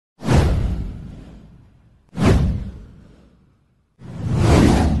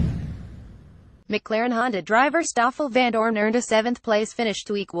McLarenHonda driver Stoffel Vandoorne earned a 7th-place finish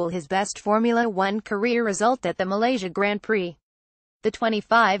to equal his best Formula One career result at the Malaysia Grand Prix. The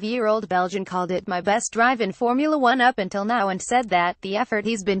 25-year-old Belgian called it my best drive in Formula One up until now and said that the effort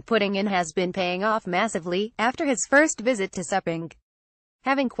he's been putting in has been paying off massively after his first visit to Sepang.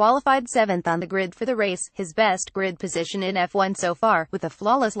 Having qualified 7th on the grid for the race, his best grid position in F1 so far, with a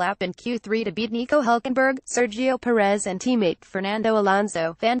flawless lap in Q3 to beat Nico Hülkenberg, Sergio Perez and teammate Fernando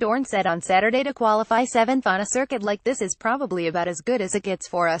Alonso, Vandoorne said on Saturday to qualify 7th on a circuit like this is probably about as good as it gets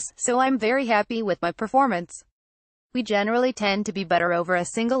for us, so I'm very happy with my performance. We generally tend to be better over a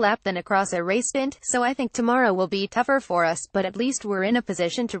single lap than across a race stint, so I think tomorrow will be tougher for us, but at least we're in a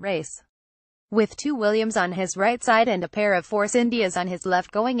position to race. With two Williams on his right side and a pair of Force Indias on his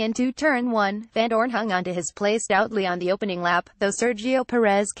left going into Turn 1, Vandoorne hung onto his place stoutly on the opening lap, though Sergio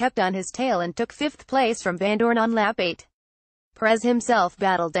Perez kept on his tail and took 5th place from Vandoorne on lap 8. Perez himself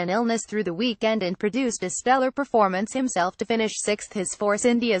battled an illness through the weekend and produced a stellar performance himself to finish 6th. His Force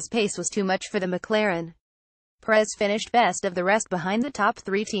India's pace was too much for the McLaren. Perez finished best of the rest behind the top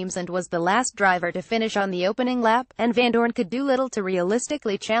 3 teams and was the last driver to finish on the opening lap, and Vandoorne could do little to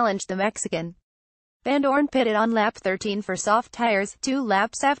realistically challenge the Mexican. Vandoorne pitted on lap 13 for soft tires, 2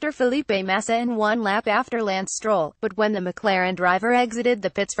 laps after Felipe Massa and 1 lap after Lance Stroll, but when the McLaren driver exited the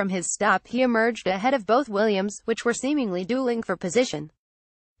pits from his stop he emerged ahead of both Williams, which were seemingly dueling for position.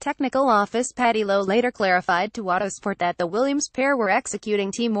 Technical Office Paddy Lowe later clarified to Autosport that the Williams pair were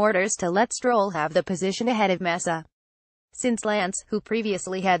executing team orders to let Stroll have the position ahead of Massa. Since Lance, who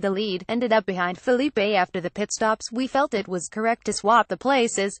previously had the lead, ended up behind Felipe after the pit stops, we felt it was correct to swap the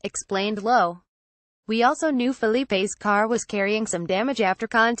places, explained Lowe. We also knew Felipe's car was carrying some damage after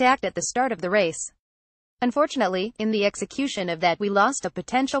contact at the start of the race. Unfortunately, in the execution of that we lost a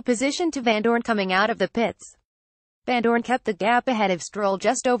potential position to Vandoorne coming out of the pits. Vandoorne kept the gap ahead of Stroll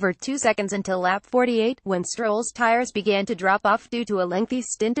just over 2 seconds until lap 48, when Stroll's tires began to drop off due to a lengthy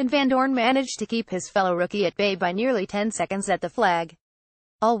stint and Vandoorne managed to keep his fellow rookie at bay by nearly 10 seconds at the flag.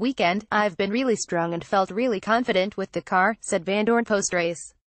 All weekend, I've been really strong and felt really confident with the car, said Vandoorne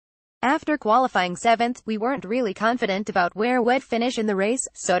post-race. After qualifying 7th, we weren't really confident about where we'd finish in the race,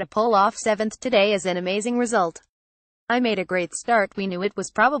 so to pull off 7th today is an amazing result. I made a great start. We knew it was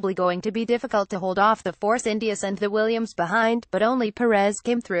probably going to be difficult to hold off the Force Indias and the Williams behind, but only Perez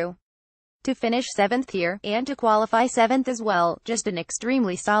came through to finish 7th here, and to qualify 7th as well, just an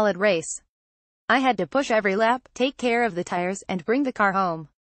extremely solid race. I had to push every lap, take care of the tires, and bring the car home.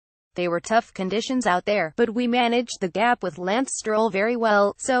 They were tough conditions out there, but we managed the gap with Lance Stroll very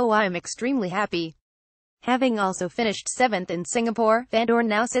well, so I'm extremely happy. Having also finished 7th in Singapore, Vandoorne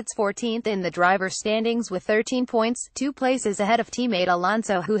now sits 14th in the driver's standings with 13 points, 2 places ahead of teammate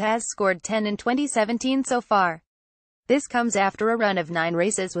Alonso who has scored 10 in 2017 so far. This comes after a run of 9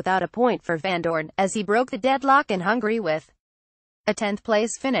 races without a point for Vandoorne, as he broke the deadlock in Hungary with a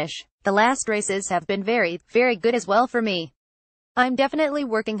 10th-place finish. The last races have been very, very good as well for me. I'm definitely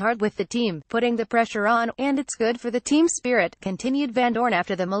working hard with the team, putting the pressure on, and it's good for the team spirit, continued Vandoorne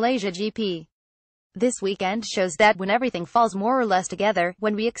after the Malaysia GP. This weekend shows that when everything falls more or less together,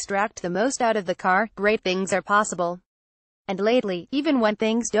 when we extract the most out of the car, great things are possible. And lately, even when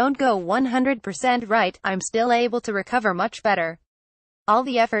things don't go 100% right, I'm still able to recover much better. All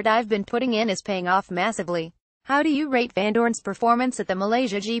the effort I've been putting in is paying off massively. How do you rate Vandoorne's performance at the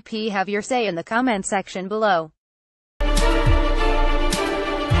Malaysia GP? Have your say in the comment section below.